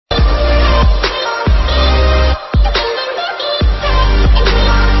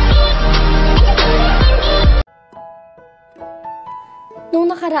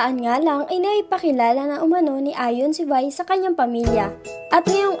nakaraan nga lang ay naipakilala na umano ni Ayon si Vice sa kanyang pamilya. At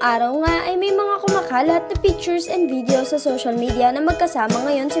ngayong araw nga ay may mga kumakalat na pictures and videos sa social media na magkasama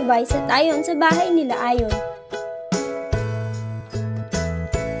ngayon si Vice at Ayon sa bahay nila Ayon.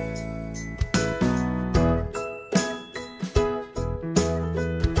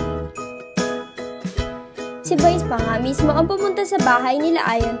 Si Vice pa nga mismo ang pumunta sa bahay nila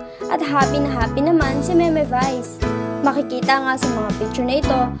Ayon at happy na happy naman si Meme Vice. Makikita nga sa mga picture na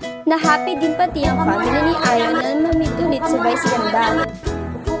ito na happy din pati ang family ni Ayon na mamit ulit si Vice Ganda.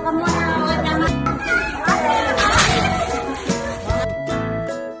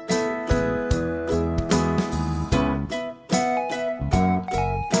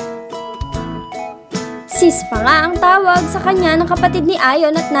 Sis pa nga ang tawag sa kanya ng kapatid ni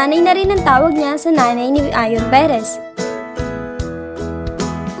Ayon at nanay na rin ang tawag niya sa nanay ni Ayon Perez.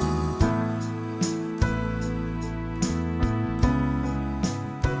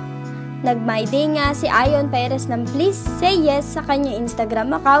 Nag-my day nga si Ayon Perez ng please say yes sa kanyang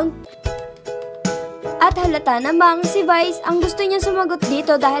Instagram account. At halata namang si Vice ang gusto niya sumagot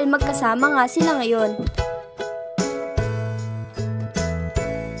dito dahil magkasama nga sila ngayon.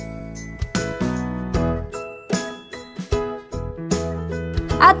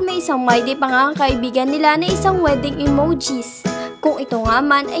 At may isang my day pa nga ang kaibigan nila na isang wedding emojis. Kung ito nga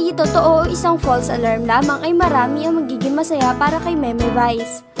man ay totoo o isang false alarm lamang ay marami ang magiging masaya para kay Meme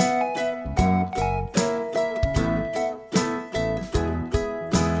Vice.